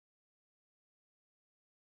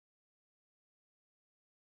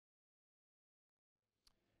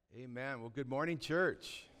Amen. Well, good morning,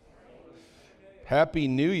 church. Happy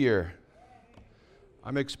New Year.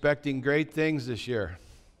 I'm expecting great things this year.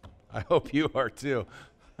 I hope you are too.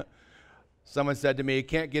 Someone said to me, it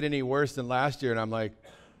can't get any worse than last year. And I'm like,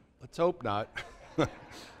 let's hope not.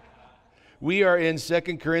 We are in 2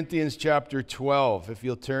 Corinthians chapter 12. If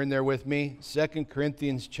you'll turn there with me, 2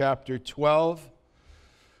 Corinthians chapter 12.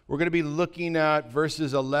 We're going to be looking at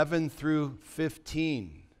verses 11 through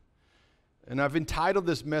 15. And I've entitled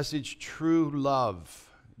this message, True Love.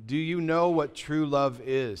 Do you know what true love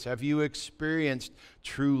is? Have you experienced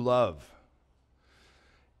true love?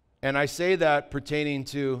 And I say that pertaining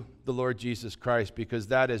to the Lord Jesus Christ because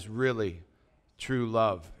that is really true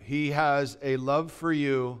love. He has a love for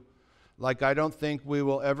you like I don't think we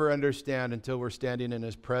will ever understand until we're standing in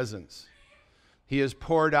His presence. He has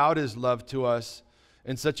poured out His love to us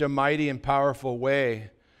in such a mighty and powerful way.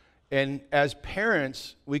 And as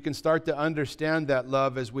parents, we can start to understand that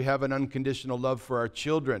love as we have an unconditional love for our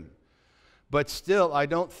children. But still, I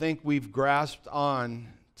don't think we've grasped on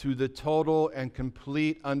to the total and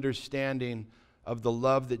complete understanding of the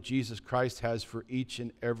love that Jesus Christ has for each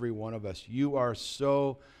and every one of us. You are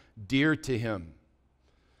so dear to Him.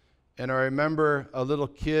 And I remember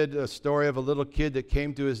a story of a little kid that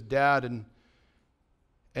came to his dad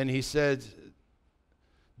and he said,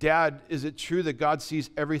 "Dad, is it true that God sees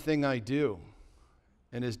everything I do?"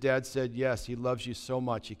 And his dad said, "Yes, He loves you so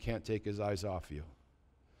much He can't take His eyes off you."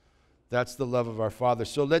 That's the love of our Father.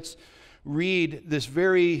 So let's read this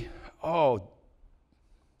very,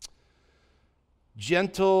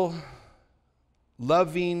 gentle,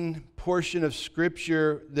 loving portion of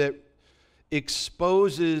Scripture that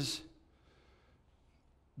exposes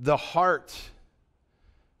the heart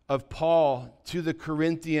of Paul to the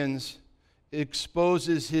Corinthians,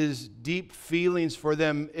 exposes his deep feelings for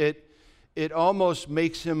them. It almost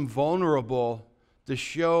makes him vulnerable to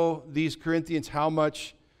show these Corinthians how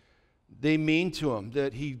much they mean to him,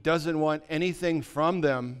 that he doesn't want anything from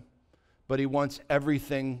them, but he wants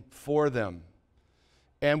everything for them.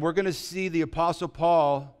 And we're going to see the Apostle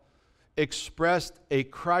Paul expressed a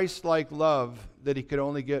Christ-like love that he could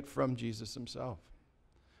only get from Jesus Himself.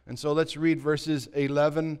 And so let's read verses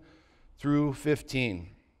 11 through 15.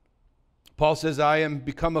 Paul says, "I am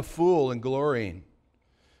become a fool in glorying.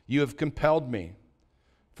 You have compelled me,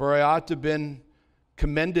 for I ought to have been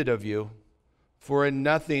commended of you, for in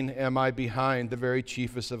nothing am I behind the very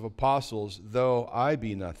chiefest of apostles, though I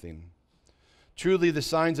be nothing. Truly the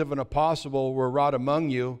signs of an apostle were wrought among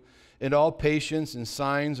you, in all patience and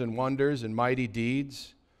signs and wonders and mighty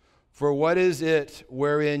deeds. For what is it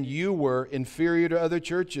wherein you were inferior to other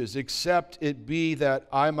churches, except it be that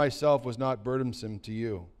I myself was not burdensome to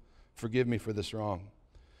you? Forgive me for this wrong.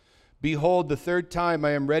 Behold, the third time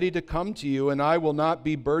I am ready to come to you, and I will not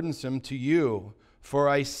be burdensome to you, for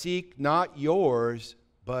I seek not yours,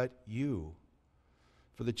 but you.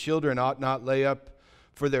 For the children ought not lay up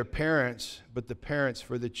for their parents, but the parents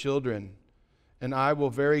for the children. And I will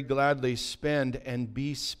very gladly spend and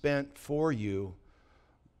be spent for you,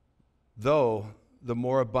 though the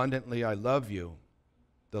more abundantly I love you,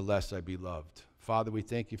 the less I be loved." Father, we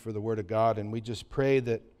thank You for the Word of God, and we just pray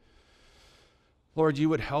that, Lord, You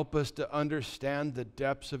would help us to understand the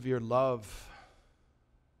depths of Your love,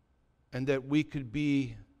 and that we could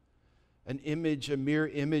be an image, a mere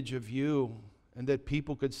image of You, and that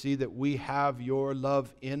people could see that we have Your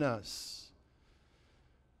love in us.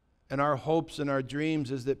 And our hopes and our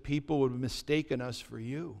dreams is that people would mistaken us for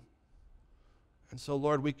You. And so,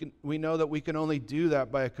 Lord, we know that we can only do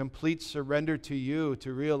that by a complete surrender to You,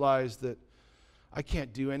 to realize that I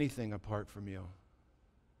can't do anything apart from You.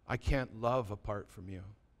 I can't love apart from You.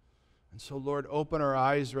 And so, Lord, open our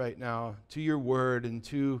eyes right now to Your Word and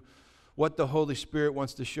to what the Holy Spirit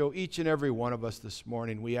wants to show each and every one of us this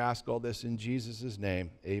morning. We ask all this in Jesus'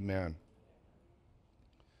 name. Amen.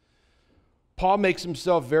 Paul makes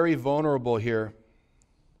himself very vulnerable here,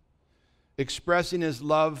 expressing his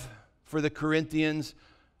love for the Corinthians,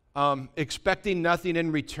 expecting nothing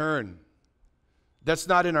in return. That's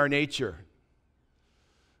not in our nature.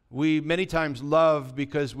 We many times love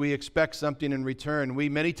because we expect something in return. We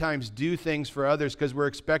many times do things for others because we're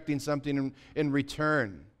expecting something in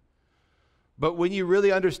return. But when you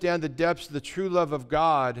really understand the depths of the true love of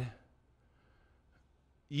God,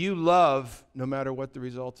 you love no matter what the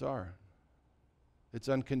results are. It's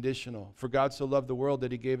unconditional. For God so loved the world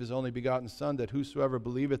that He gave His only begotten Son, that whosoever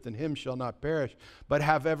believeth in Him shall not perish, but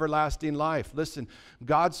have everlasting life. Listen,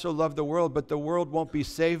 God so loved the world, but the world won't be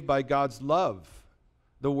saved by God's love.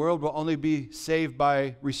 The world will only be saved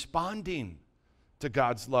by responding to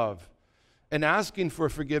God's love and asking for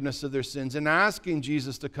forgiveness of their sins and asking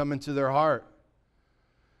Jesus to come into their heart.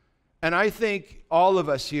 And I think all of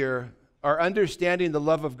us here are understanding the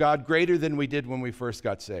love of God greater than we did when we first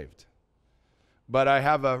got saved. But I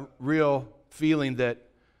have a real feeling that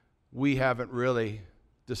we haven't really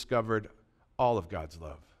discovered all of God's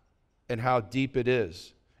love and how deep it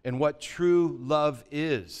is and what true love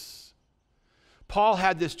is. Paul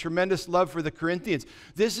had this tremendous love for the Corinthians.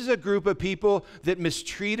 This is a group of people that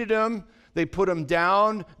mistreated him. They put him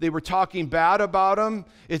down. They were talking bad about him.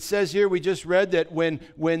 It says here, we just read that when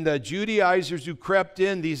the Judaizers who crept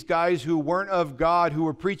in, these guys who weren't of God, who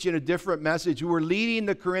were preaching a different message, who were leading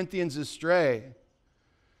the Corinthians astray,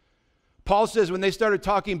 Paul says, when they started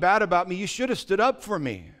talking bad about me, you should have stood up for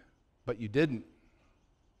me, but you didn't.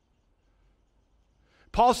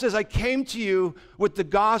 Paul says, I came to you with the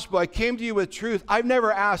gospel. I came to you with truth. I've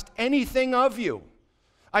never asked anything of you.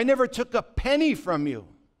 I never took a penny from you.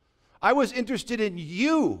 I was interested in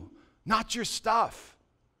you, not your stuff.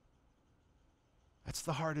 That's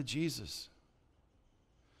the heart of Jesus.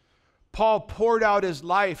 Paul poured out his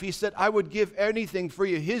life. He said, I would give anything for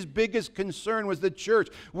you. His biggest concern was the church.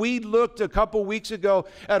 We looked a couple weeks ago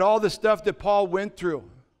at all the stuff that Paul went through.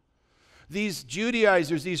 These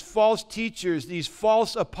Judaizers, these false teachers, these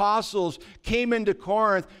false apostles came into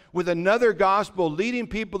Corinth with another gospel, leading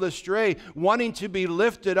people astray, wanting to be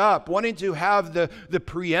lifted up, wanting to have the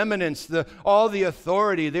preeminence, all the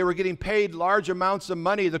authority. They were getting paid large amounts of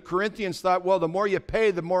money. The Corinthians thought, well, the more you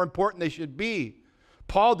pay, the more important they should be.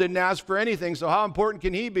 Paul didn't ask for anything, so how important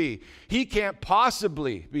can he be? He can't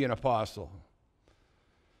possibly be an apostle.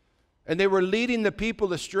 And they were leading the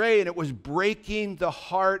people astray, and it was breaking the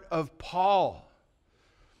heart of Paul.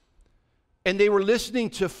 And they were listening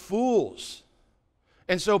to fools.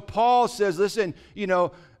 And so Paul says, listen,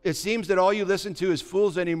 it seems that all you listen to is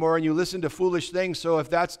fools anymore, and you listen to foolish things. So if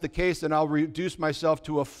that's the case, then I'll reduce myself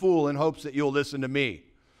to a fool in hopes that you'll listen to me.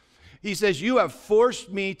 He says, you have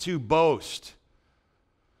forced me to boast.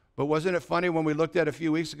 But wasn't it funny when we looked at a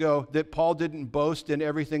few weeks ago that Paul didn't boast in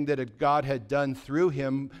everything that God had done through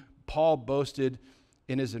him? Paul boasted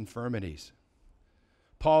in his infirmities.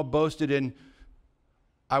 Paul boasted in,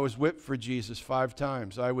 I was whipped for Jesus 5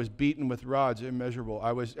 times. I was beaten with rods, immeasurable.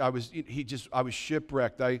 I was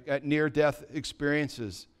shipwrecked. At near-death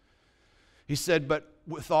experiences. He said, but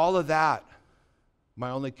with all of that,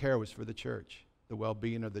 my only care was for the church, the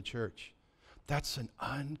well-being of the church. That's an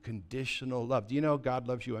unconditional love. Do you know God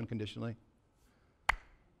loves you unconditionally?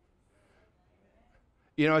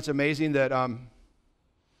 It's amazing that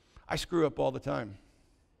I screw up all the time.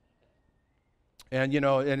 And,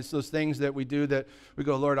 and it's those things that we do that we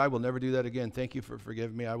go, Lord, I will never do that again. Thank you for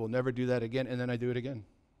forgiving me. I will never do that again. And then I do it again.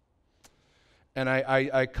 And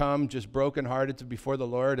I come just brokenhearted before the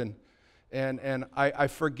Lord. And I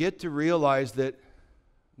forget to realize that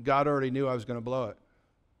God already knew I was going to blow it.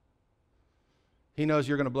 He knows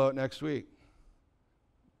you're going to blow it next week.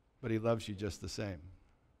 But he loves you just the same.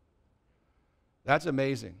 That's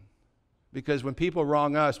amazing. Because when people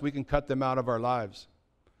wrong us, we can cut them out of our lives.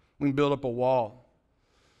 We can build up a wall.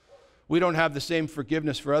 We don't have the same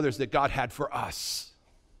forgiveness for others that God had for us.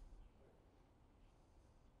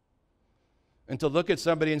 And to look at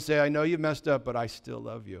somebody and say, I know you messed up, but I still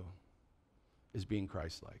love you, is being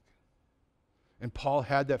Christ-like. And Paul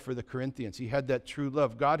had that for the Corinthians. He had that true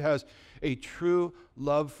love. God has a true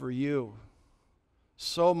love for you.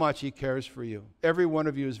 So much he cares for you. Every one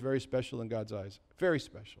of you is very special in God's eyes. Very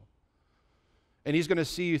special. And he's going to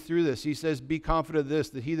see you through this. He says, be confident of this,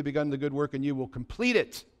 that he that begun the good work in you will complete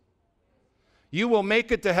it. You will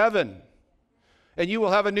make it to heaven. And you will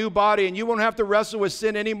have a new body, and you won't have to wrestle with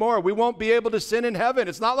sin anymore. We won't be able to sin in heaven.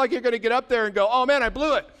 It's not like you're going to get up there and go, oh man, I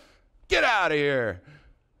blew it. Get out of here.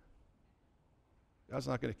 God's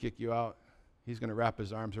not going to kick you out. He's going to wrap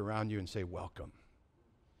his arms around you and say, welcome.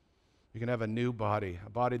 You're going to have a new body, a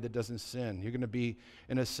body that doesn't sin. You're going to be,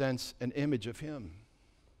 in a sense, an image of him.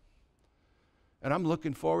 And I'm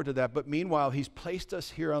looking forward to that. But meanwhile, he's placed us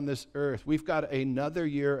here on this earth. We've got another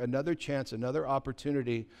year, another chance, another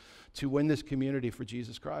opportunity to win this community for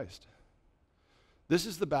Jesus Christ. This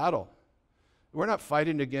is the battle. We're not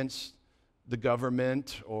fighting against the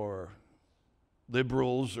government or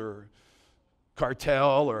liberals or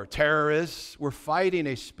cartel or terrorists. We're fighting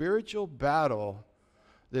a spiritual battle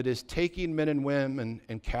that is taking men and women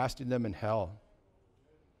and casting them in hell.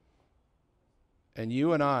 And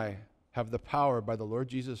you and I have the power by the Lord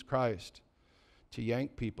Jesus Christ to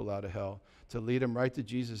yank people out of hell, to lead them right to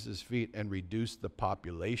Jesus' feet and reduce the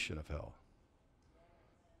population of hell.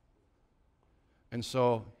 And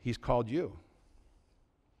so he's called you.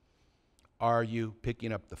 Are you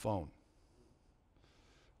picking up the phone?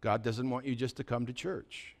 God doesn't want you just to come to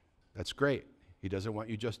church. That's great. He doesn't want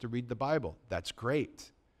you just to read the Bible. That's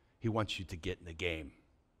great. He wants you to get in the game.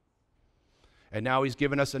 And now he's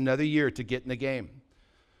given us another year to get in the game.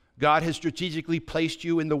 God has strategically placed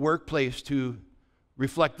you in the workplace to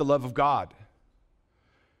reflect the love of God,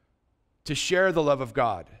 to share the love of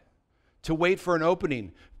God, to wait for an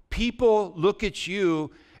opening. People look at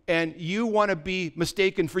you and you want to be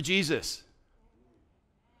mistaken for Jesus,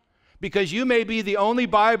 because you may be the only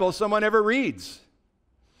Bible someone ever reads.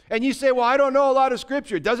 And you say, well, I don't know a lot of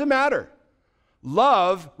Scripture. It doesn't matter.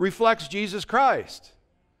 Love reflects Jesus Christ.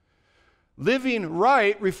 Living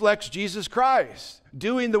right reflects Jesus Christ.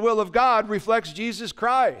 Doing the will of God reflects Jesus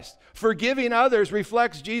Christ. Forgiving others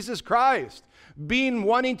reflects Jesus Christ.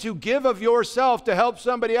 Wanting to give of yourself to help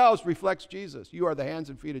somebody else reflects Jesus. You are the hands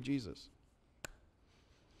and feet of Jesus.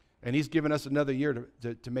 And he's given us another year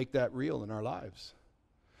to make that real in our lives.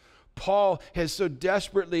 Paul has so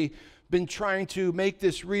desperately been trying to make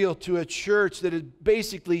this real to a church that had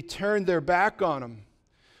basically turned their back on him.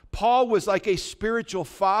 Paul was like a spiritual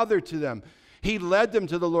father to them. He led them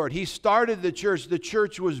to the Lord. He started the church. The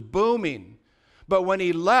church was booming. But when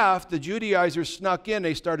he left, the Judaizers snuck in.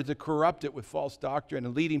 They started to corrupt it with false doctrine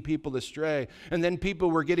and leading people astray. And then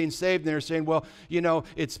people were getting saved, and they were saying, well,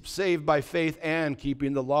 it's saved by faith and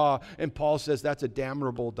keeping the law. And Paul says that's a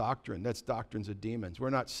damnable doctrine. That's doctrines of demons. We're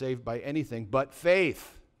not saved by anything but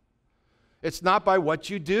faith. It's not by what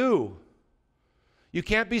you do. You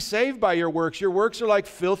can't be saved by your works. Your works are like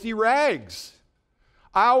filthy rags.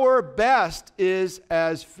 Our best is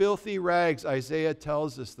as filthy rags. Isaiah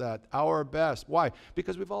tells us that. Our best. Why?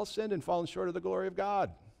 Because we've all sinned and fallen short of the glory of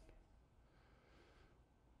God.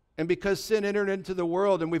 And because sin entered into the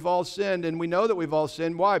world and we've all sinned, and we know that we've all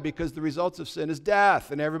sinned. Why? Because the results of sin is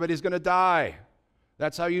death, and everybody's going to die.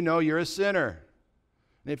 That's how you know you're a sinner.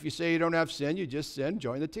 And if you say you don't have sin, you just sin,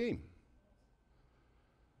 join the team.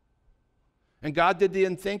 And God did the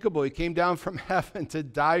unthinkable. He came down from heaven to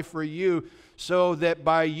die for you, so that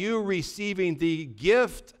by you receiving the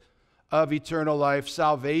gift of eternal life,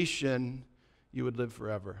 salvation, you would live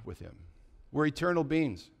forever with him. We're eternal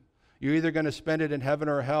beings. You're either going to spend it in heaven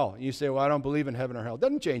or hell. And you say, well, I don't believe in heaven or hell. It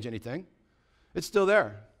doesn't change anything. It's still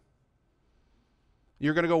there.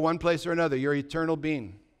 You're going to go one place or another. You're an eternal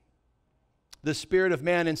being. The spirit of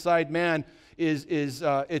man inside man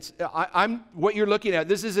I'm what you're looking at.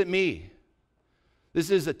 This isn't me. This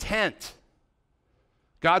is a tent.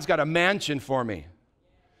 God's got a mansion for me.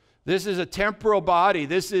 This is a temporal body.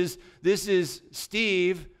 This is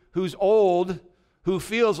Steve, who's old, who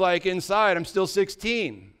feels like inside I'm still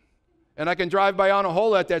 16. And I can drive by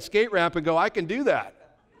Anahola at that skate ramp and go, I can do that.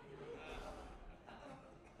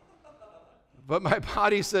 But my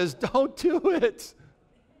body says, don't do it.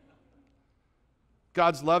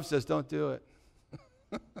 God's love says, don't do it.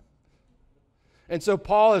 And so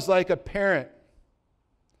Paul is like a parent.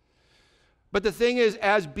 But the thing is,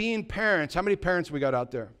 as being parents, how many parents we got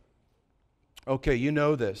out there? Okay, you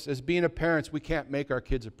know this. As being a parents, we can't make our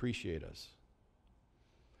kids appreciate us.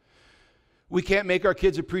 We can't make our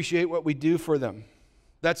kids appreciate what we do for them.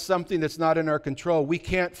 That's something that's not in our control. We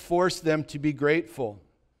can't force them to be grateful.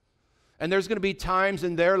 And there's going to be times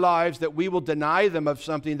in their lives that we will deny them of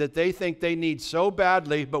something that they think they need so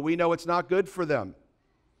badly, but we know it's not good for them.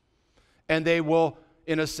 And they will,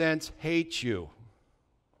 in a sense, hate you.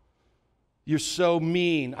 You're so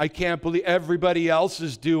mean. I can't believe everybody else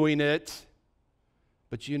is doing it.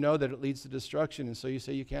 But you know that it leads to destruction, and so you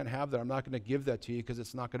say, you can't have that. I'm not going to give that to you because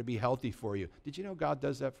it's not going to be healthy for you. Did you know God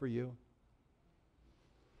does that for you?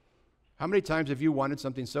 How many times have you wanted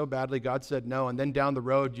something so badly, God said no, and then down the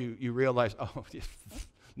road you realize, oh,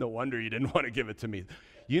 no wonder you didn't want to give it to me.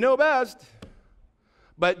 You know best.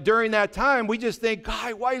 But during that time, we just think,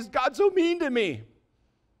 God, why is God so mean to me?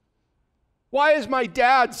 Why is my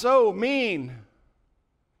dad so mean?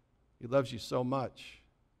 He loves you so much.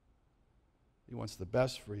 He wants the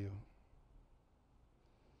best for you.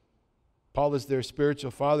 Paul is their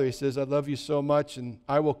spiritual father. He says, I love you so much, and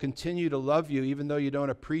I will continue to love you even though you don't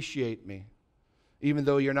appreciate me, even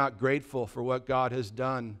though you're not grateful for what God has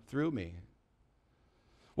done through me.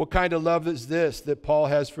 What kind of love is this that Paul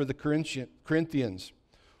has for the Corinthians?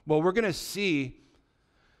 Well, we're going to see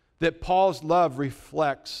that Paul's love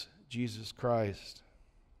reflects Jesus Christ.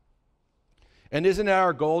 And isn't it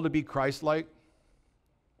our goal to be Christ-like?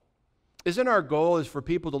 Isn't our goal is for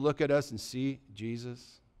people to look at us and see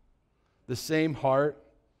Jesus? The same heart.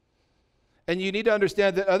 And you need to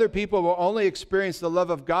understand that other people will only experience the love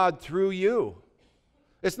of God through you.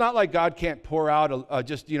 It's not like God can't pour out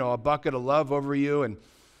a bucket of love over you. And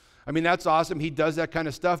I mean, that's awesome. He does that kind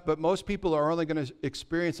of stuff. But most people are only going to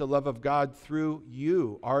experience the love of God through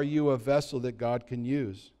you. Are you a vessel that God can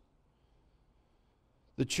use?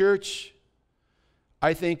 The church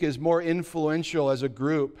I think, is more influential as a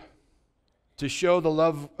group to show the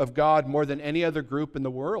love of God more than any other group in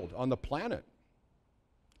the world, on the planet.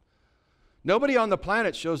 Nobody on the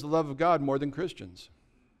planet shows the love of God more than Christians.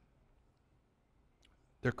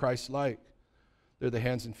 They're Christ-like. They're the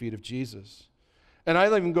hands and feet of Jesus. And I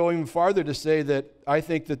even go even farther to say that I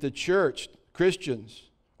think that the church, Christians,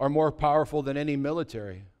 are more powerful than any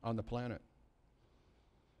military on the planet.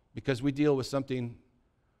 Because we deal with something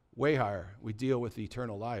way higher. We deal with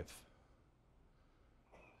eternal life.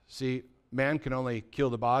 See, man can only kill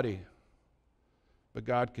the body, but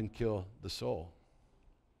God can kill the soul.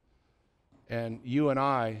 And you and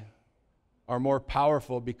I are more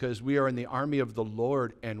powerful because we are in the army of the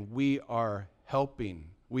Lord, and we are helping.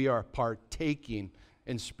 We are partaking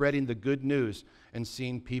in spreading the good news and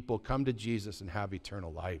seeing people come to Jesus and have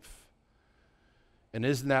eternal life. And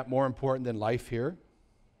isn't that more important than life here?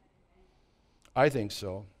 I think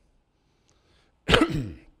so.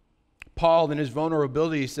 Paul, in his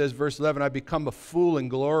vulnerability, says, verse 11, I've become a fool in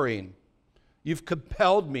glorying. You've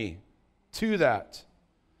compelled me to that.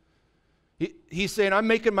 He's saying, I'm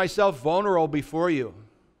making myself vulnerable before you.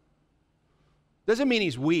 Doesn't mean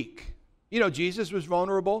he's weak. You know, Jesus was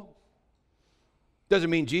vulnerable. Doesn't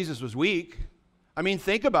mean Jesus was weak. I mean,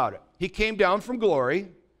 think about it. He came down from glory,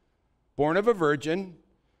 born of a virgin,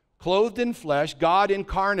 clothed in flesh, God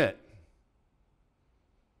incarnate.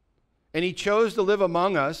 And he chose to live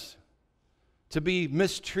among us, to be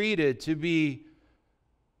mistreated, to be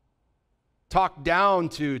talked down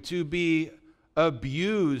to be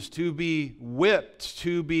abused, to be whipped,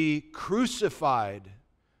 to be crucified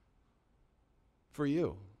for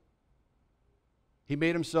you. He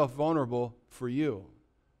made himself vulnerable for you.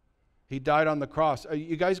 He died on the cross.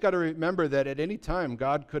 You guys got to remember that at any time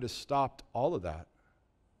God could have stopped all of that.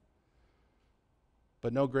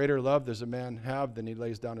 But no greater love does a man have than he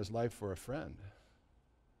lays down his life for a friend.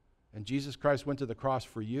 And Jesus Christ went to the cross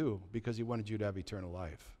for you because he wanted you to have eternal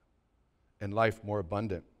life and life more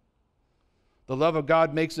abundant. The love of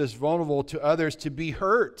God makes us vulnerable to others to be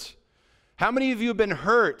hurt. How many of you have been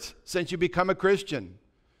hurt since you become a Christian?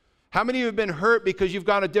 How many of you have been hurt because you've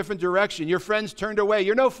gone a different direction? Your friends turned away.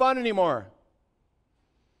 You're no fun anymore.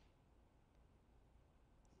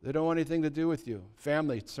 They don't want anything to do with you.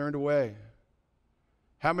 Family turned away.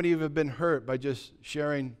 How many of you have been hurt by just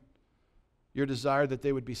sharing your desire that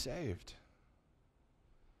they would be saved?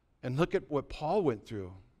 And look at what Paul went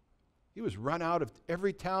through. He was run out of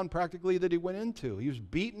every town practically that he went into. He was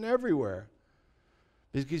beaten everywhere.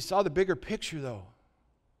 Because he saw the bigger picture, though.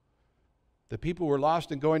 The people were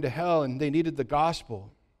lost and going to hell, and they needed the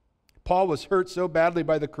gospel. Paul was hurt so badly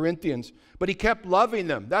by the Corinthians, but he kept loving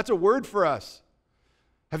them. That's a word for us.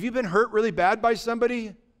 Have you been hurt really bad by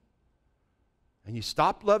somebody? And you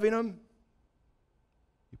stopped loving them?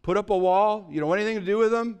 You put up a wall? You don't want anything to do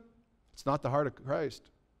with them? It's not the heart of Christ.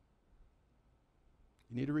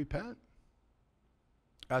 You need to repent.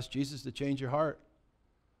 Ask Jesus to change your heart.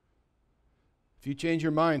 If you change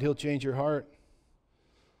your mind, he'll change your heart.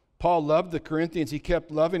 Paul loved the Corinthians. He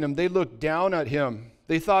kept loving them. They looked down at him.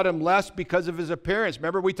 They thought him less because of his appearance.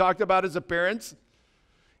 Remember we talked about his appearance?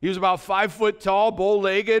 He was about 5 foot tall,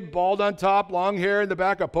 bow-legged, bald on top, long hair in the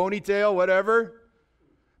back, a ponytail, whatever.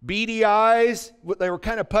 Beady eyes. They were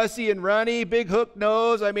kind of pussy and runny, big hook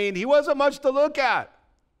nose. I mean, he wasn't much to look at.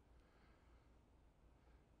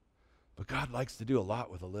 But God likes to do a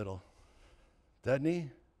lot with a little, doesn't he?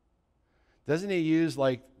 Doesn't he use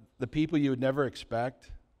like the people you would never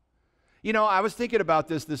expect? You know, I was thinking about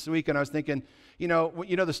this week, and I was thinking, you know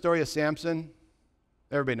the story of Samson?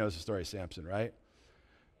 Everybody knows the story of Samson, right?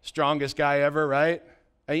 Strongest guy ever, right?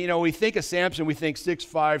 And you know, we think of Samson, we think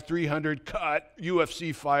 6'5", 300 cut,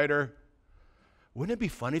 UFC fighter. Wouldn't it be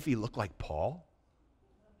funny if he looked like Paul?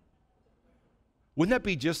 Wouldn't that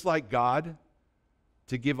be just like God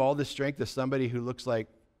to give all this strength to somebody who looks like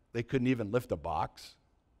they couldn't even lift a box?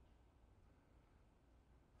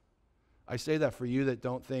 I say that for you that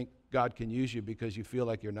don't think God can use you because you feel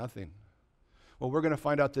like you're nothing. Well, we're going to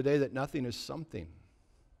find out today that nothing is something.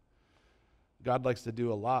 God likes to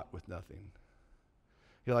do a lot with nothing.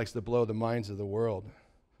 He likes to blow the minds of the world.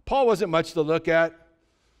 Paul wasn't much to look at.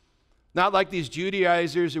 Not like these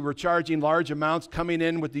Judaizers who were charging large amounts, coming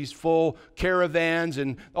in with these full caravans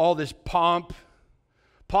and all this pomp.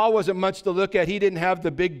 Paul wasn't much to look at. He didn't have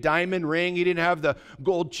the big diamond ring. He didn't have the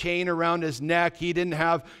gold chain around his neck. He didn't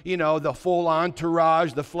have, the full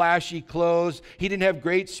entourage, the flashy clothes. He didn't have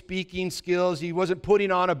great speaking skills. He wasn't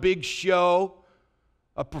putting on a big show,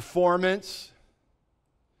 a performance.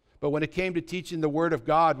 But when it came to teaching the Word of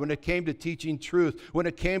God, when it came to teaching truth, when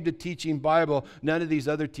it came to teaching Bible, none of these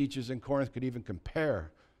other teachers in Corinth could even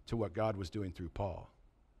compare to what God was doing through Paul.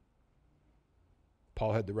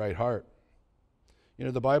 Paul had the right heart. You know,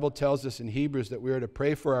 the Bible tells us in Hebrews that we are to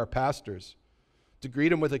pray for our pastors, to greet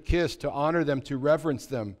them with a kiss, to honor them, to reverence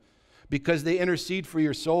them, because they intercede for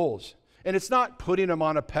your souls. And it's not putting them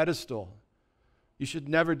on a pedestal. You should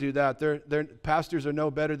never do that. Pastors are no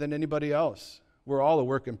better than anybody else. We're all a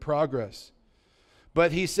work in progress.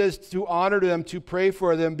 But he says to honor them, to pray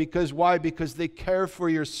for them, because why? Because they care for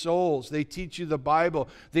your souls. They teach you the Bible.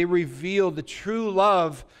 They reveal the true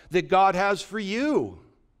love that God has for you.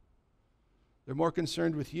 They're more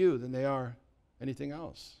concerned with you than they are anything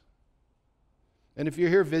else. And if you're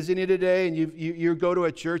here visiting today and you go to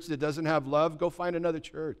a church that doesn't have love, go find another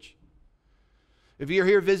church. If you're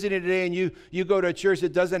here visiting today and you go to a church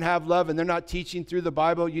that doesn't have love and they're not teaching through the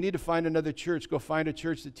Bible, you need to find another church. Go find a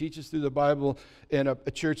church that teaches through the Bible and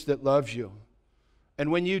a church that loves you.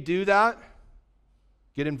 And when you do that,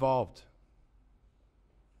 get involved.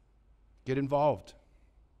 Get involved.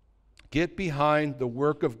 Get behind the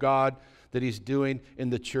work of God that He's doing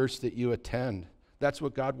in the church that you attend. That's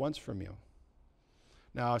what God wants from you.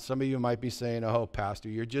 Now, some of you might be saying, oh, Pastor,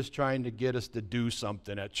 you're just trying to get us to do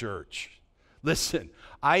something at church. Listen,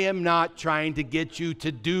 I am not trying to get you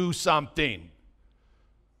to do something.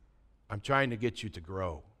 I'm trying to get you to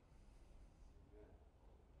grow.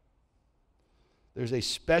 There's a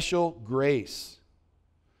special grace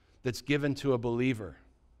that's given to a believer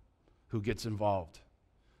who gets involved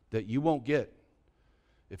that you won't get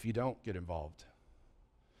if you don't get involved.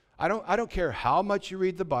 I don't care how much you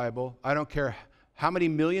read the Bible. I don't care how many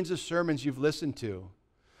millions of sermons you've listened to.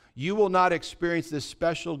 You will not experience this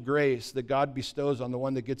special grace that God bestows on the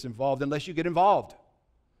one that gets involved unless you get involved.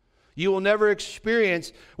 You will never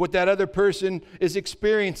experience what that other person is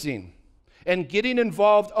experiencing. And getting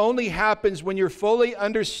involved only happens when you're fully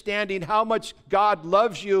understanding how much God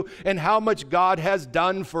loves you and how much God has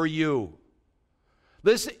done for you.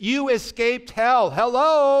 Listen, you escaped hell.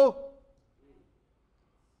 Hello?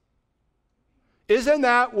 Isn't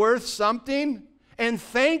that worth something? And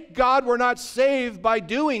thank God we're not saved by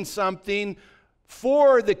doing something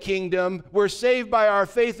for the kingdom. We're saved by our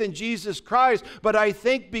faith in Jesus Christ. But I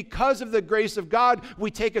think because of the grace of God,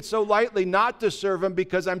 we take it so lightly not to serve Him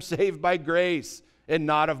because I'm saved by grace and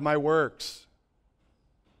not of my works.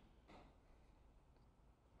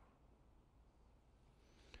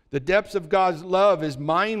 The depths of God's love is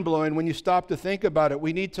mind-blowing when you stop to think about it.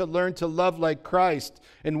 We need to learn to love like Christ.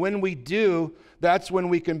 And when we do, that's when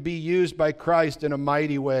we can be used by Christ in a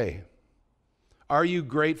mighty way. Are you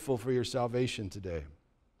grateful for your salvation today?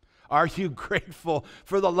 Are you grateful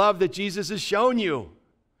for the love that Jesus has shown you?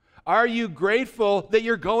 Are you grateful that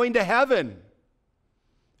you're going to heaven?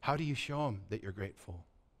 How do you show Him that you're grateful?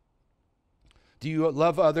 Do you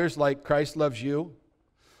love others like Christ loves you?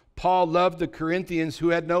 Paul loved the Corinthians who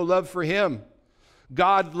had no love for him.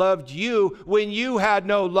 God loved you when you had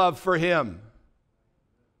no love for Him.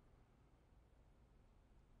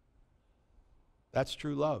 That's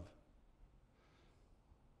true love.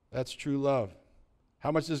 That's true love.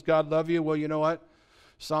 How much does God love you? Well, you know what?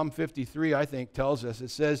 Psalm 53, I think, tells us.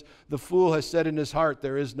 It says, the fool has said in his heart,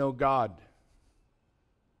 there is no God.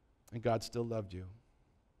 And God still loved you.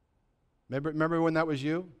 Remember when that was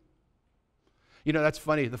you? You know, that's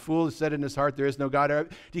funny. The fool has said in his heart, there is no God. Do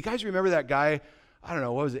you guys remember that guy, I don't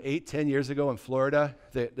know, what was it, 8-10 years ago in Florida?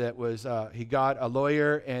 That was, he got a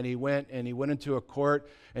lawyer and he went into a court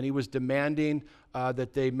and he was demanding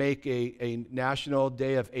that they make a national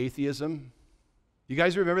day of atheism. You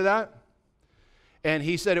guys remember that? And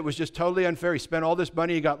he said it was just totally unfair. He spent all this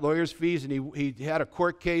money, he got lawyer's fees, and he had a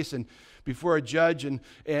court case and before a judge,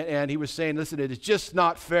 and he was saying, listen, it is just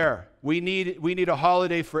not fair. We need a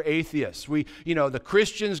holiday for atheists. The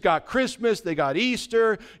Christians got Christmas, they got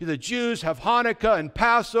Easter, the Jews have Hanukkah and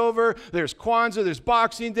Passover, there's Kwanzaa, there's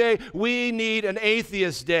Boxing Day. We need an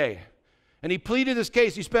atheist day. And he pleaded his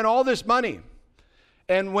case. He spent all this money.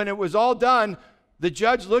 And when it was all done, the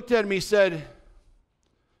judge looked at him, he said,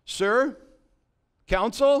 sir,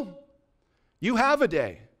 counsel, you have a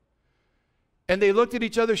day. And they looked at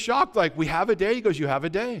each other shocked, like, we have a day? He goes, you have a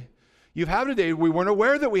day. You've had a day. We weren't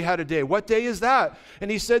aware that we had a day. What day is that? And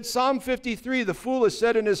he said, Psalm 53, the fool has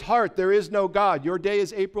said in his heart, there is no God. Your day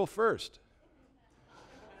is April 1st.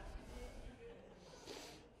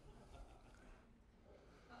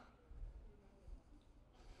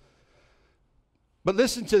 But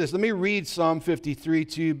listen to this. Let me read Psalm 53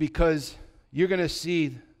 to you because you're going to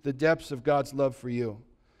see the depths of God's love for you.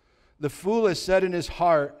 The fool has said in his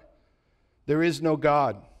heart, there is no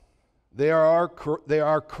God. They are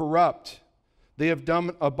corrupt. They have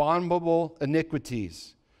done abominable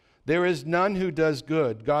iniquities. There is none who does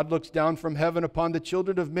good. God looks down from heaven upon the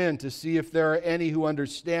children of men to see if there are any who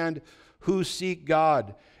understand, who seek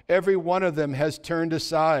God. Every one of them has turned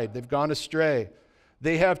aside. They've gone astray.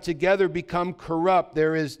 They have together become corrupt.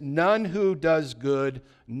 There is none who does good,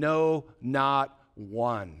 no, not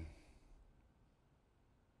one.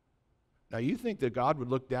 Now you think that God would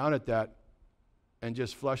look down at that and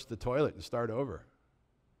just flush the toilet and start over.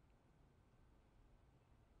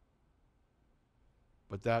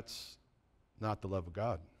 But that's not the love of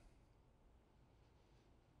God.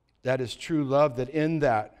 That is true love, that in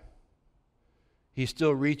that He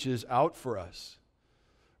still reaches out for us.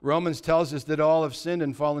 Romans tells us that all have sinned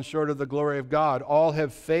and fallen short of the glory of God. All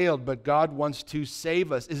have failed, but God wants to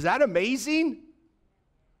save us. Is that amazing?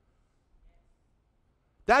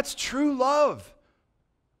 That's true love.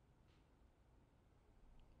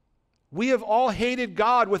 We have all hated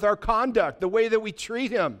God with our conduct, the way that we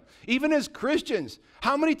treat Him. Even as Christians,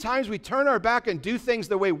 how many times we turn our back and do things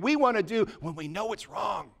the way we want to do when we know it's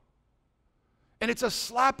wrong? And it's a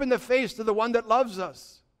slap in the face to the one that loves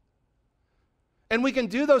us. And we can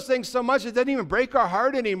do those things so much it doesn't even break our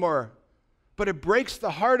heart anymore. But it breaks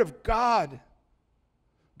the heart of God.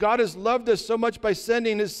 God has loved us so much by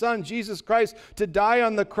sending His Son, Jesus Christ, to die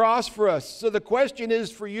on the cross for us. So the question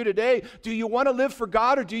is for you today, do you want to live for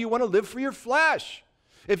God or do you want to live for your flesh?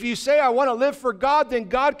 If you say, I want to live for God, then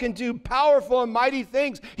God can do powerful and mighty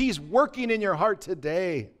things. He's working in your heart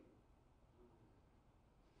today.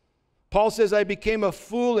 Paul says, I became a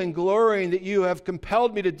fool in glorying that you have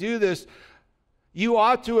compelled me to do this. You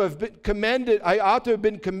ought to have been commended. I ought to have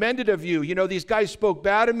been commended of you. You know, these guys spoke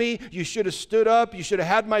bad of me. You should have stood up. You should have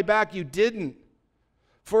had my back. You didn't.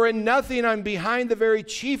 For in nothing I'm behind the very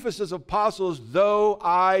chiefest of apostles, though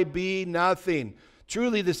I be nothing.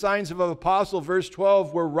 Truly the signs of an apostle, verse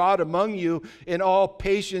 12, were wrought among you in all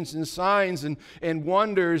patience and signs and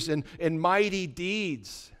wonders and mighty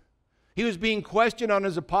deeds. He was being questioned on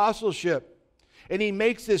his apostleship. And he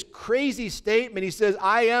makes this crazy statement. He says,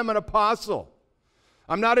 I am an apostle.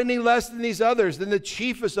 I'm not any less than these others, than the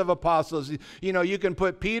chiefest of apostles. You know, you can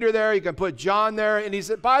put Peter there, you can put John there. And he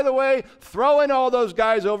said, by the way, throw in all those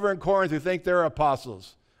guys over in Corinth who think they're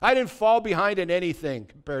apostles. I didn't fall behind in anything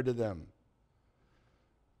compared to them.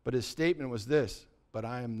 But his statement was this, but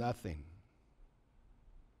I am nothing.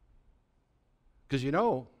 Because you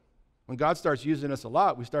know, when God starts using us a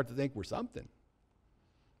lot, we start to think we're something.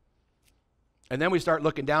 And then we start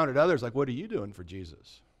looking down at others like, what are you doing for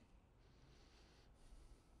Jesus?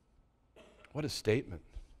 What a statement.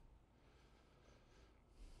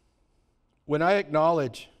 When I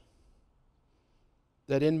acknowledge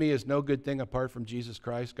that in me is no good thing apart from Jesus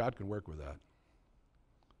Christ, God can work with that.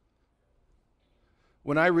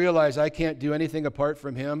 When I realize I can't do anything apart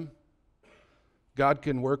from Him, God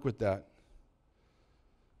can work with that.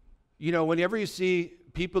 You know, whenever you see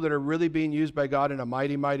people that are really being used by God in a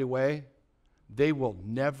mighty, mighty way, they will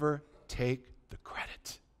never take the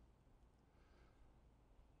credit.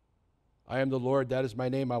 I am the Lord, that is my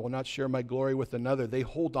name. I will not share my glory with another. They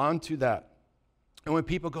hold on to that. And when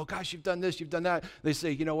people go, gosh, you've done this, you've done that, they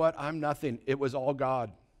say, you know what? I'm nothing. It was all God.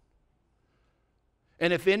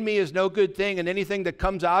 And if in me is no good thing and anything that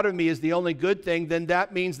comes out of me is the only good thing, then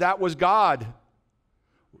that means that was God.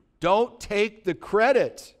 Don't take the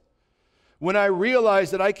credit. When I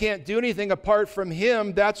realize that I can't do anything apart from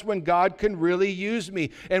Him, that's when God can really use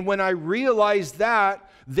me. And when I realize that,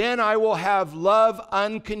 then I will have love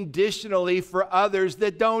unconditionally for others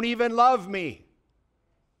that don't even love me,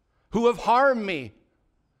 who have harmed me.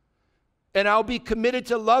 And I'll be committed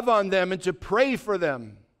to love on them and to pray for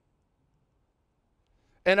them.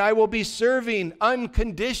 And I will be serving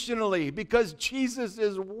unconditionally because Jesus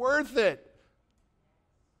is worth it.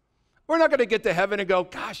 We're not going to get to heaven and go,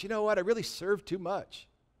 gosh, you know what? I really served too much.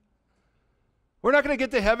 We're not going to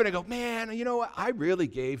get to heaven and go, man, you know what? I really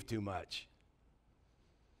gave too much.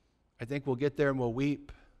 I think we'll get there and we'll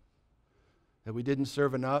weep that we didn't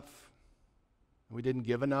serve enough, and we didn't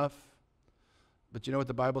give enough. But you know what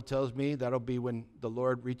the Bible tells me? That'll be when the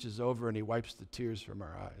Lord reaches over and He wipes the tears from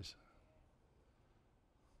our eyes.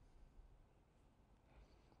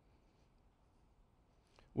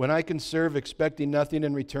 When I can serve expecting nothing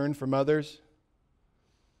in return from others,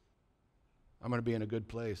 I'm going to be in a good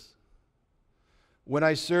place. When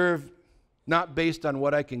I serve not based on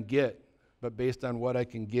what I can get, but based on what I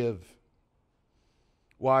can give.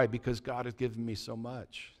 Why? Because God has given me so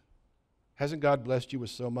much. Hasn't God blessed you with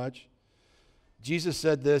so much? Jesus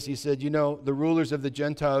said this. He said, you know, the rulers of the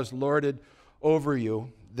Gentiles lorded over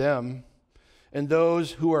you, them, and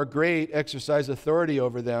those who are great exercise authority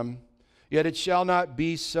over them. Yet it shall not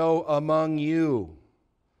be so among you.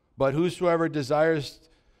 But whosoever desires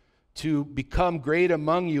to become great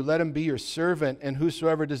among you, let him be your servant, and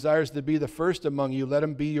whosoever desires to be the first among you, let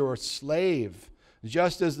him be your slave.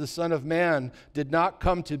 Just as the Son of Man did not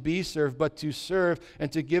come to be served, but to serve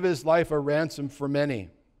and to give his life a ransom for many.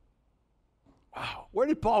 Wow, where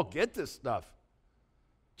did Paul get this stuff?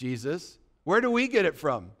 Jesus. Where do we get it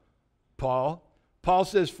from? Paul. Paul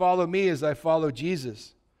says, follow me as I follow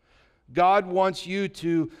Jesus. God wants you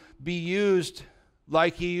to be used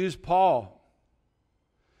like he used Paul.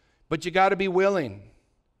 But you got to be willing.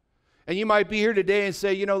 And you might be here today and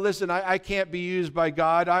say, listen, I can't be used by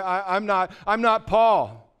God. I'm not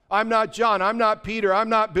Paul. I'm not John. I'm not Peter. I'm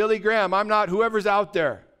not Billy Graham. I'm not whoever's out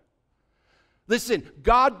there. Listen,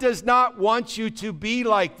 God does not want you to be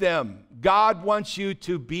like them. God wants you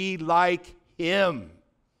to be like him.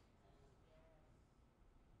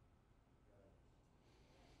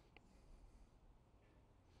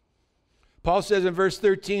 Paul says in verse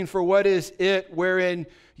 13, for what is it wherein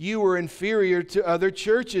you were inferior to other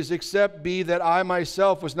churches, except be that I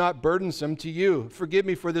myself was not burdensome to you? Forgive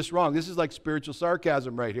me for this wrong. This is like spiritual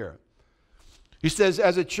sarcasm right here. He says,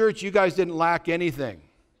 as a church, you guys didn't lack anything,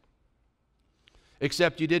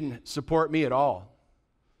 except you didn't support me at all.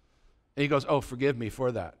 And he goes, oh, forgive me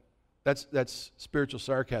for that. That's spiritual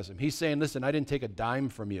sarcasm. He's saying, listen, I didn't take a dime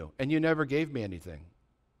from you, and you never gave me anything.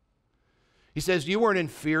 He says, you weren't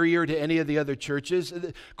inferior to any of the other churches.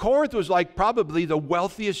 Corinth was like probably the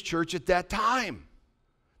wealthiest church at that time.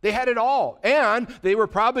 They had it all. And they were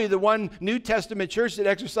probably the one New Testament church that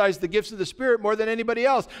exercised the gifts of the Spirit more than anybody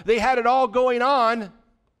else. They had it all going on.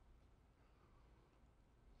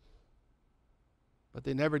 But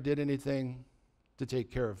they never did anything to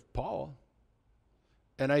take care of Paul.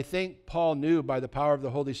 And I think Paul knew by the power of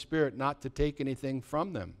the Holy Spirit not to take anything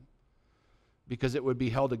from them, because it would be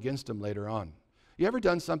held against them later on. You ever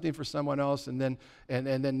done something for someone else and then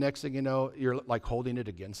next thing you know, you're like holding it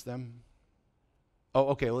against them? Oh,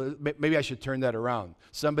 okay, well, maybe I should turn that around.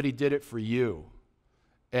 Somebody did it for you,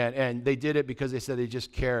 and they did it because they said they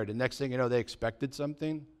just cared, and next thing you know, they expected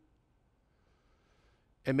something.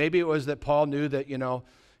 And maybe it was that Paul knew that,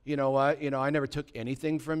 I never took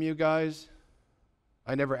anything from you guys.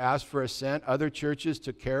 I never asked for a cent. Other churches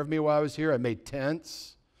took care of me while I was here. I made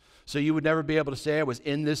tents. So you would never be able to say I was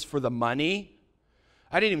in this for the money.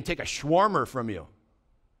 I didn't even take a shawarma from you.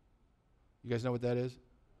 You guys know what that is?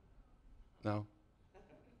 No?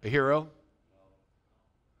 A hero?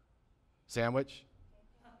 Sandwich?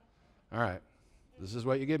 All right. This is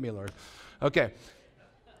what you give me, Lord. Okay.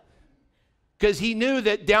 Because he knew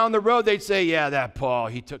that down the road they'd say, yeah, that Paul,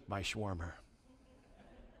 he took my shawarma.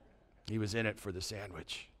 He was in it for the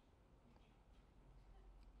sandwich.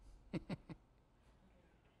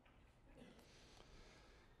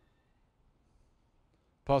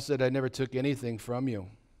 Paul said, I never took anything from you.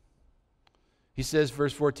 He says,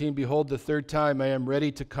 verse 14, behold, the third time I am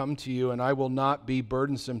ready to come to you, and I will not be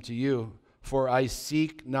burdensome to you, for I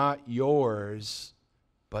seek not yours,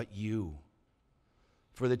 but you.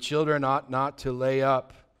 For the children ought not to lay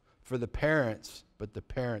up for the parents, but the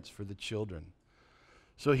parents for the children.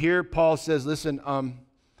 So here Paul says, listen,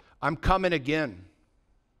 I'm coming again.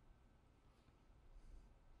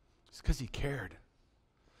 It's because he cared.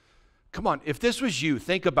 Come on, if this was you,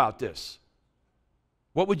 think about this.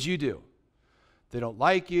 What would you do? They don't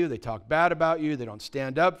like you, they talk bad about you, they don't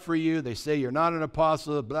stand up for you, they say you're not an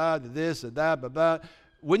apostle, blah, this and that, blah, blah.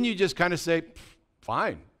 Wouldn't you just kind of say,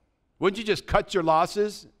 fine? Wouldn't you just cut your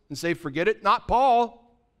losses and say, forget it? Not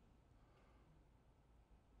Paul.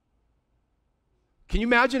 Can you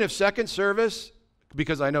imagine if second service,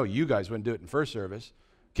 because I know you guys wouldn't do it in first service,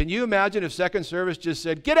 can you imagine if second service just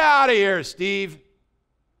said, get out of here, Steve.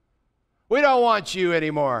 We don't want you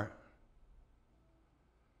anymore.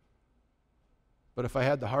 But if I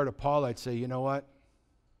had the heart of Paul, I'd say, you know what?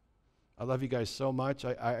 I love you guys so much.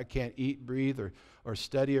 I can't eat, breathe, or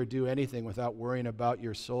study or do anything without worrying about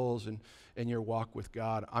your souls and your walk with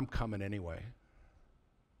God. I'm coming anyway.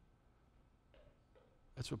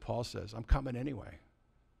 That's what Paul says. I'm coming anyway.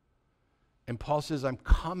 And Paul says, I'm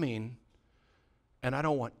coming, and I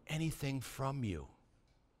don't want anything from you.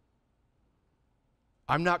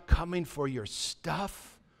 I'm not coming for your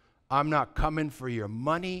stuff. I'm not coming for your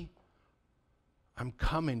money. I'm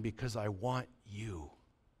coming because I want you.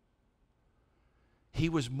 He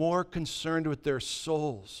was more concerned with their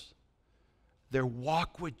souls, their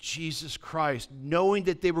walk with Jesus Christ, knowing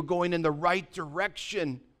that they were going in the right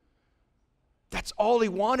direction. That's all he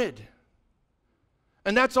wanted.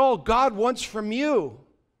 And that's all God wants from you.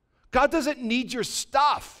 God doesn't need your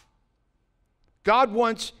stuff. God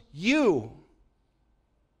wants you.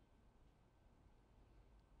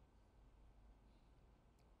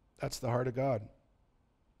 That's the heart of God.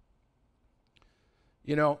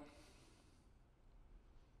 You know,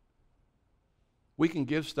 we can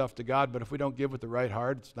give stuff to God, but if we don't give with the right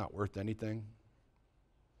heart, it's not worth anything.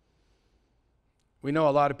 We know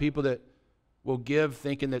a lot of people that will give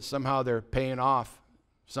thinking that somehow they're paying off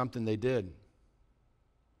something they did,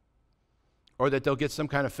 or that they'll get some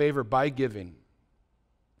kind of favor by giving.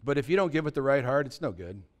 But if you don't give with the right heart, it's no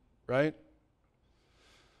good, right?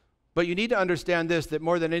 But you need to understand this, that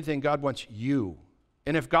more than anything, God wants you.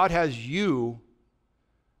 And if God has you,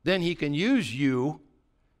 then he can use you,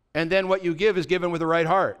 and then what you give is given with the right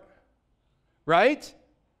heart, right?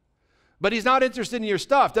 But he's not interested in your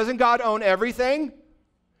stuff. Doesn't God own everything?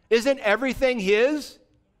 Isn't everything his?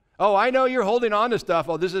 Oh, I know you're holding on to stuff.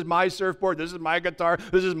 Oh, this is my surfboard. This is my guitar.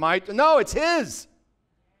 This is my... No, it's his.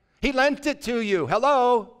 He lent it to you.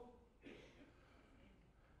 Hello?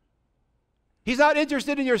 He's not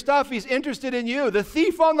interested in your stuff. He's interested in you. The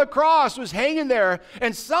thief on the cross was hanging there,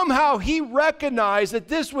 and somehow he recognized that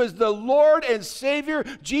this was the Lord and Savior,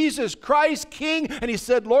 Jesus Christ, King, and he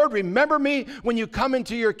said, Lord, remember me when you come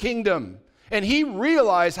into your kingdom. And he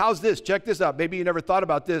realized, how's this? Check this out. Maybe you never thought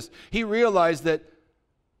about this. He realized that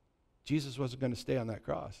Jesus wasn't going to stay on that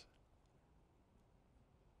cross.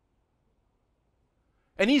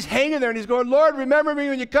 And he's hanging there and he's going, Lord, remember me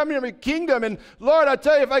when you come into my kingdom. And Lord, I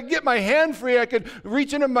tell you, if I get my hand free, I could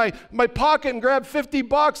reach into my pocket and grab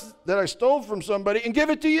 $50 that I stole from somebody and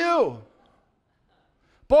give it to you.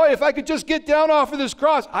 Boy, if I could just get down off of this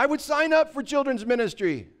cross, I would sign up for children's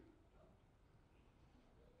ministry.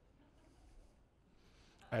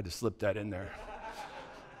 I had to slip that in there.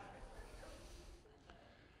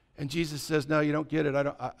 And Jesus says, no, you don't get it.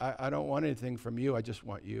 I don't want anything from you. I just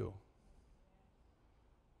want you.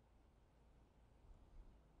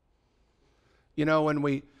 You know, when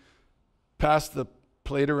we pass the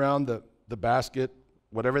plate around the basket,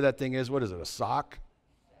 whatever that thing is, what is it, a sock?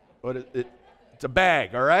 It's a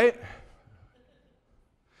bag, all right?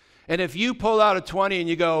 And if you pull out a 20 and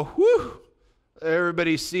you go, whew,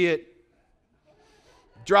 everybody see it,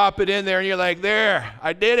 drop it in there and you're like, there,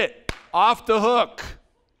 I did it, off the hook.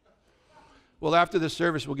 Well, after the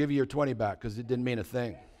service, we'll give you your 20 back because it didn't mean a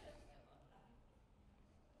thing.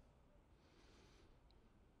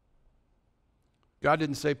 God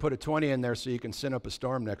didn't say put a 20 in there so you can send up a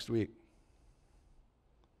storm next week.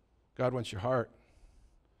 God wants your heart.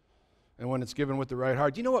 And when it's given with the right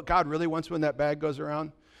heart, do you know what God really wants when that bag goes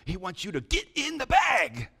around? He wants you to get in the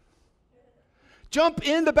bag. Jump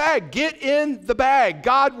in the bag. Get in the bag.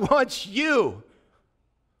 God wants you.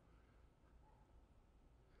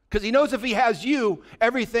 Because he knows if he has you,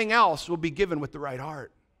 everything else will be given with the right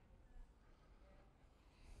heart.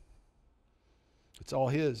 It's all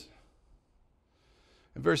his.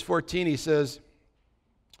 In verse 14, he says,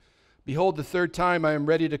 behold, the third time I am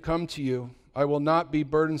ready to come to you. I will not be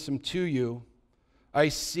burdensome to you. I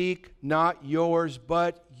seek not yours,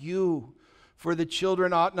 but you. For the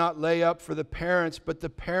children ought not lay up for the parents, but the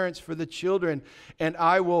parents for the children. And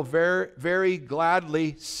I will very, very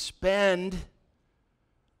gladly spend.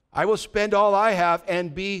 I will spend all I have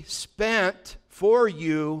and be spent for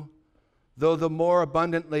you, though the more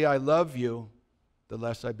abundantly I love you, the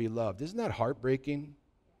less I be loved. Isn't that heartbreaking?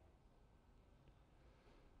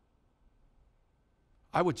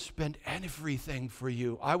 I would spend everything for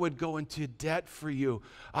you. I would go into debt for you.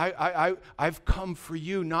 I've come for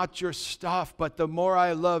you, not your stuff, but the more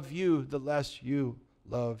I love you, the less you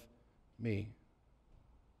love me.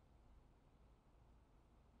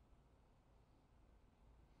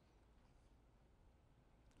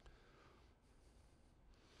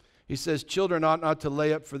 He says, children ought not to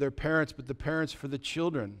lay up for their parents, but the parents for the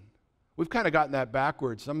children. We've kind of gotten that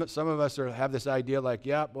backwards. Some of us have this idea like,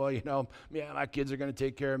 yeah, boy, my kids are going to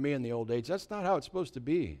take care of me in the old age. That's not how it's supposed to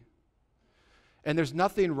be. And there's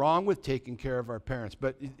nothing wrong with taking care of our parents.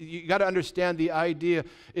 But you got to understand the idea,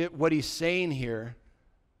 what he's saying here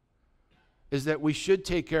is that we should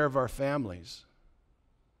take care of our families.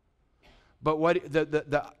 But what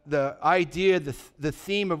the idea, the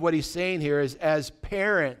theme of what he's saying here is, as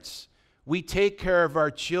parents, we take care of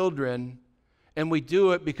our children, and we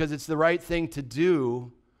do it because it's the right thing to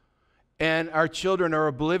do, and our children are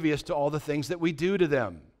oblivious to all the things that we do to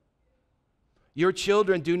them. Your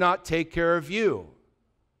children do not take care of you.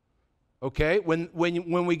 Okay? When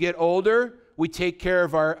we get older, we take care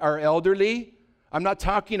of our elderly. I'm not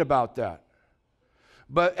talking about that.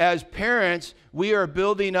 But as parents, we are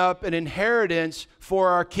building up an inheritance for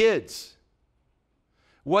our kids.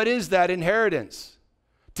 What is that inheritance?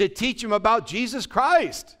 To teach them about Jesus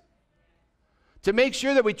Christ. To make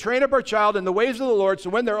sure that we train up our child in the ways of the Lord so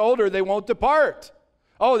when they're older, they won't depart.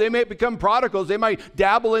 Oh, they may become prodigals. They might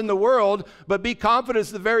dabble in the world, but be confident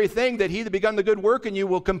it's the very thing that he that begun the good work in you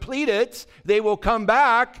will complete it. They will come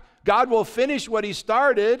back. God will finish what he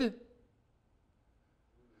started.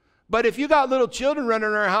 But if you got little children running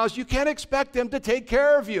in our house, you can't expect them to take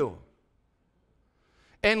care of you.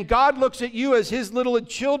 And God looks at you as his little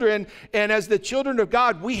children, and as the children of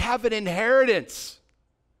God, we have an inheritance.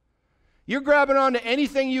 You're grabbing on to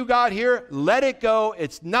anything you got here, let it go.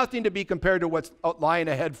 It's nothing to be compared to what's lying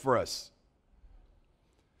ahead for us.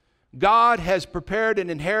 God has prepared an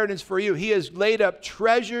inheritance for you. He has laid up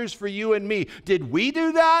treasures for you and me. Did we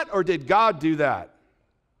do that, or did God do that?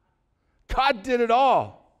 God did it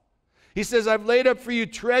all. He says, I've laid up for you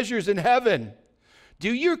treasures in heaven.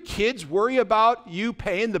 Do your kids worry about you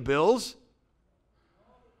paying the bills?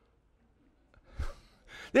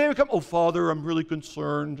 They ever come, oh, Father, I'm really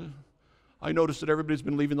concerned. I noticed that everybody's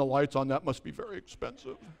been leaving the lights on. That must be very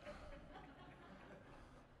expensive.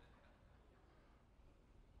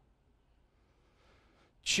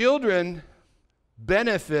 Children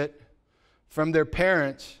benefit from their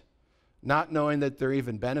parents not knowing that they're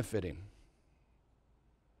even benefiting.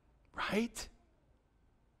 Right?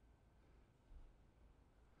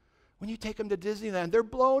 When you take them to Disneyland, they're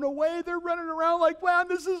blown away. They're running around like, wow,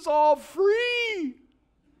 this is all free.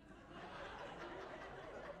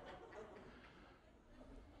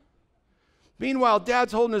 Meanwhile,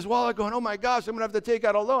 Dad's holding his wallet going, oh my gosh, I'm going to have to take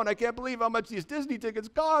out a loan. I can't believe how much these Disney tickets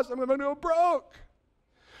cost. I'm going to go broke.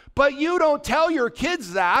 But you don't tell your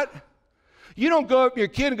kids that. You don't go up to your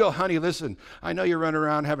kid and go, honey, listen, I know you're running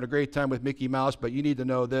around having a great time with Mickey Mouse, but you need to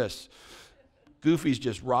know this. Goofy's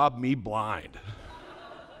just robbed me blind.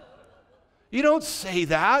 You don't say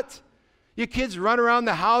that. Your kids run around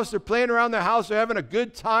the house. They're playing around the house. They're having a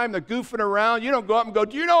good time. They're goofing around. You don't go up and go,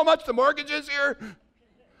 do you know how much the mortgage is here?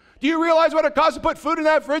 Do you realize what it costs to put food in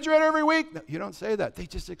that refrigerator every week? No, you don't say that. They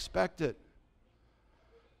just expect it.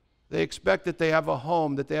 They expect that they have a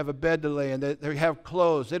home, that they have a bed to lay in, that they have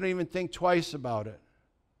clothes. They don't even think twice about it.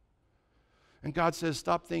 And God says,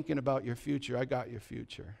 stop thinking about your future. I got your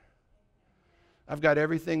future. I've got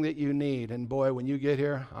everything that you need. And boy, when you get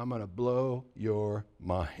here, I'm going to blow your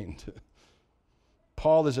mind.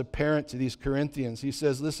 Paul is a parent to these Corinthians. He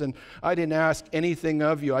says, listen, I didn't ask anything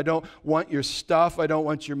of you. I don't want your stuff. I don't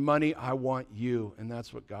want your money. I want you. And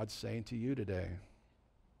that's what God's saying to you today.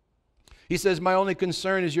 He says, my only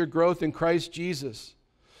concern is your growth in Christ Jesus.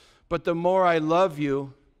 But the more I love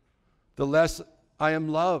you, the less I am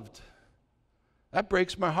loved. That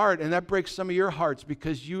breaks my heart, and that breaks some of your hearts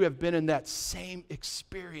because you have been in that same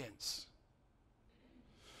experience.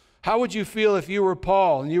 How would you feel if you were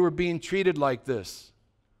Paul and you were being treated like this?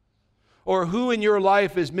 Or who in your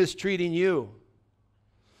life is mistreating you?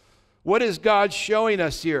 What is God showing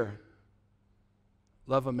us here?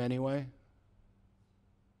 Love them anyway.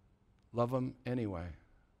 Love them anyway.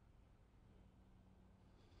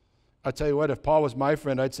 I'll tell you what, if Paul was my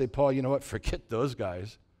friend, I'd say, Paul, you know what? Forget those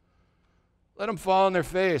guys. Let them fall on their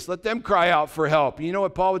face. Let them cry out for help. And you know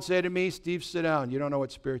what Paul would say to me? Steve, sit down. You don't know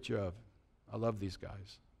what spirit you're of. I love these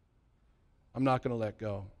guys. I'm not going to let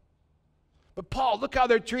go. But Paul, look how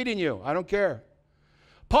they're treating you. I don't care.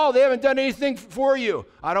 Paul, they haven't done anything for you.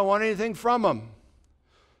 I don't want anything from them.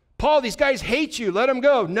 Paul, these guys hate you. Let them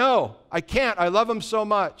go. No, I can't. I love them so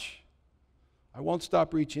much. I won't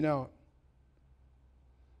stop reaching out.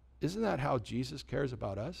 Isn't that how Jesus cares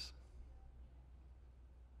about us?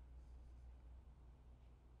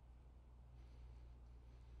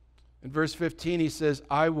 In verse 15, he says,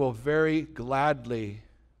 I will very gladly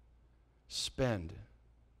spend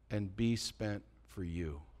and be spent for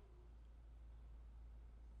you.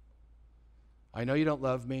 I know you don't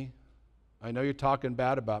love me. I know you're talking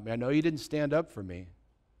bad about me. I know you didn't stand up for me.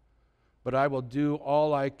 But I will do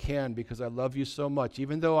all I can because I love you so much.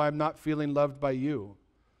 Even though I'm not feeling loved by you,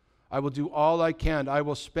 I will do all I can. I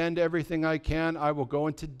will spend everything I can. I will go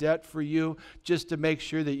into debt for you just to make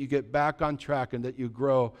sure that you get back on track and that you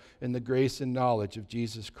grow in the grace and knowledge of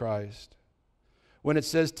Jesus Christ. When it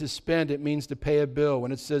says to spend, it means to pay a bill.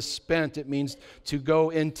 When it says spent, it means to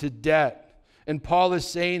go into debt. And Paul is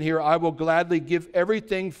saying here, I will gladly give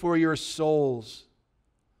everything for your souls.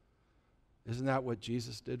 Isn't that what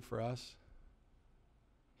Jesus did for us?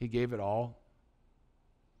 He gave it all.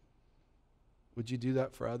 Would you do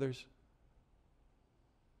that for others?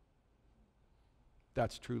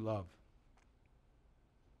 That's true love.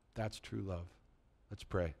 That's true love. Let's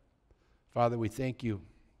pray. Father, we thank you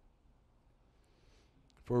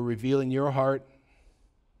for revealing your heart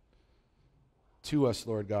to us,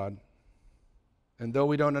 Lord God. And though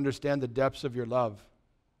we don't understand the depths of your love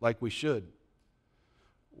like we should,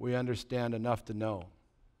 we understand enough to know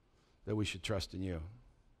that we should trust in you.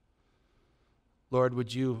 Lord,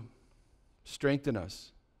 would you strengthen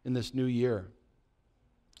us in this new year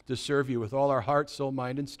to serve you with all our heart, soul,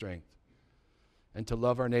 mind, and strength, and to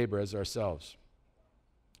love our neighbor as ourselves.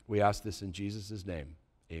 We ask this in Jesus' name.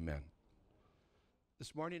 Amen.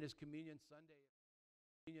 This morning is Communion Sunday.